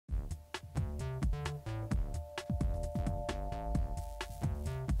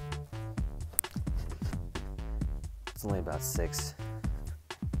It's only about 6:20.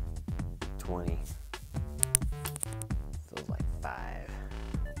 Feels like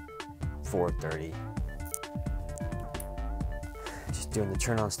 4:30. Just doing the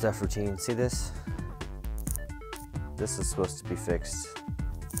turn on stuff routine. See this? This is supposed to be fixed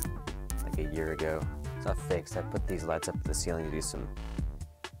like a year ago. It's not fixed. I put these lights up at the ceiling to do some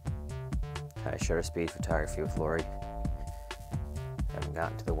high shutter speed photography with Lori. Haven't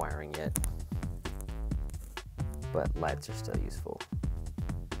gotten to the wiring yet, but lights are still useful.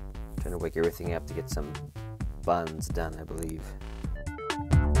 Trying to wake everything up to get some buns done, I believe.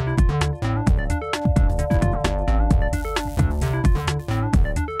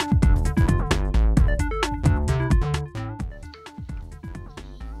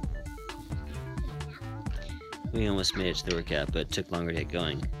 We almost made it to the workout, but it took longer to get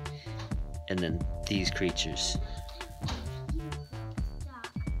going. And then these creatures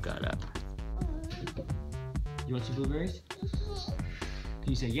got up. You want some blueberries? Can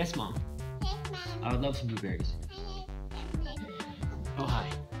you say yes, Mom? Yes, Mom. I would love some blueberries. Oh, hi.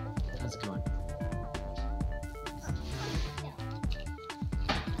 How's it going?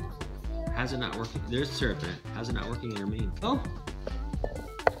 How's it not working? There's syrup in it. How's it not working in your main? Oh!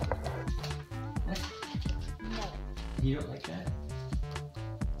 What? No. You don't like that?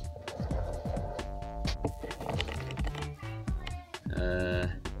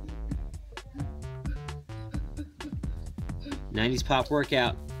 '90s pop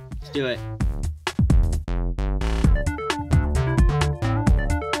workout. Let's do it.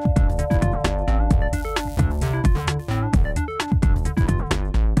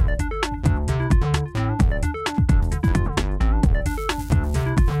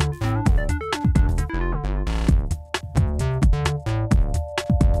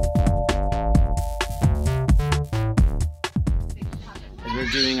 As we're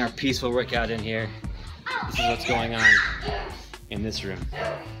doing our peaceful workout in here, this is what's going on in this room.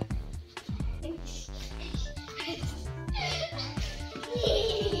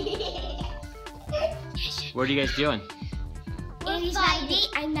 What are you guys doing? Andy's mad at me,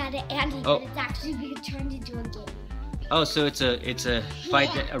 I'm mad at Andy, Oh. but it's actually being turned into a game. Oh, so it's a fight,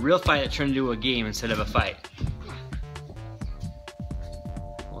 a real fight that turned into a game instead of a fight.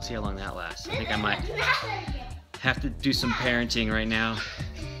 We'll see how long that lasts. I think I might have to do some parenting right now.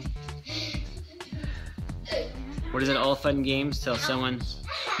 What is it, all fun games till someone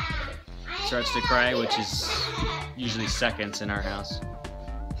starts to cry, which is usually seconds in our house.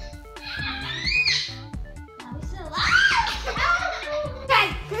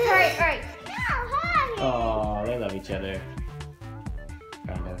 Alright. Oh, they love each other.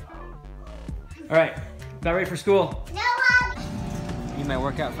 Kind of. All right, about ready for school. No, You my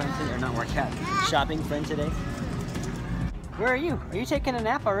workout friend today, or not workout, shopping friend today? Where are you? Are you taking a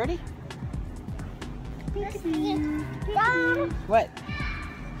nap already? What?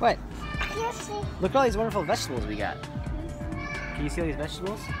 What? Look at all these wonderful vegetables we got. Can you see all these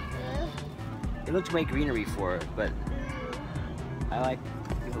vegetables? It looks way greenery for it, but I like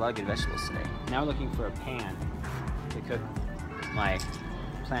a lot of good vegetables today. Now we're looking for a pan to cook my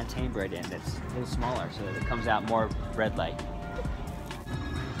plantain bread in that's a little smaller so that it comes out more bread-like.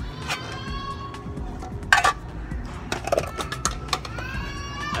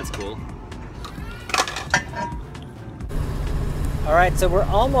 That's cool. All right, so we're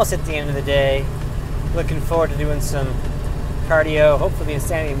almost at the end of the day. Looking forward to doing some cardio. Hopefully the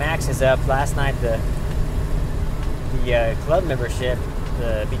Insanity Max is up. Last night the club membership,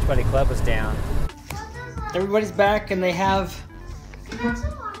 the Beachbody Club, was down. Everybody's back and they have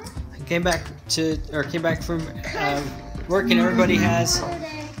came back from work and everybody has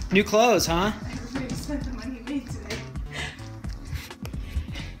new clothes, huh?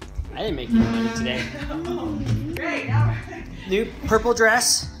 I didn't make any money today. Great. New purple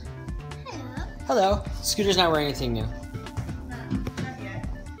dress. Hello. Scooter's not wearing anything new. Not yet.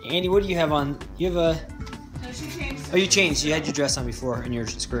 Andy, what do you have on? You have a... No, she changed. Oh, you changed. You had your dress on before and your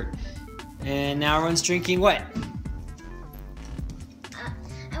skirt. And now everyone's drinking what?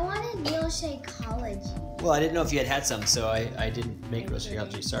 I wanted Real Shakeology. Well, I didn't know if you had some, so I didn't make Real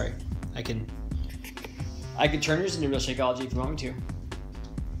Shakeology. Sorry. I can turn yours into Real Shakeology if you want me to.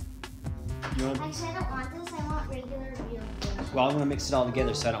 You want? Actually, I don't want this. I want regular Real. Well, I'm gonna mix it all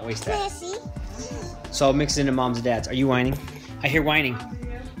together so I don't waste that. Missy. So I'll mix it into Mom's and Dad's. Are you whining? I hear whining.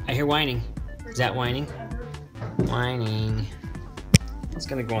 I hear whining. Is that whining? Whining. It's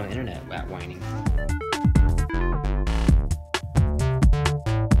gonna go on the internet about whining.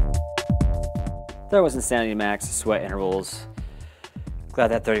 That was Insanity Max, sweat intervals.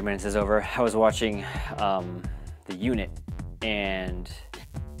 Glad that 30 minutes is over. I was watching the unit and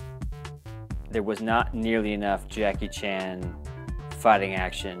there was not nearly enough Jackie Chan fighting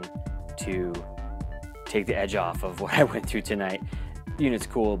action to take the edge off of what I went through tonight. The unit's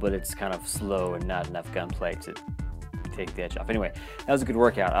cool, but it's kind of slow and not enough gunplay to take the edge off. Anyway, that was a good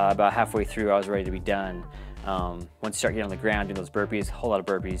workout. About halfway through, I was ready to be done. Once you start getting on the ground, doing those burpees, a whole lot of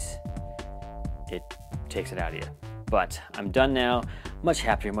burpees, it takes it out of you. But I'm done now, much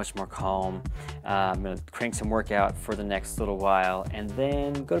happier, much more calm. I'm gonna crank some workout for the next little while and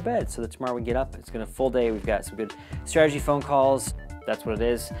then go to bed so that tomorrow we can get up. It's gonna full day. We've got some good strategy phone calls. That's what it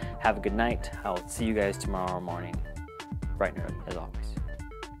is. Have a good night. I'll see you guys tomorrow morning, bright and early, as always.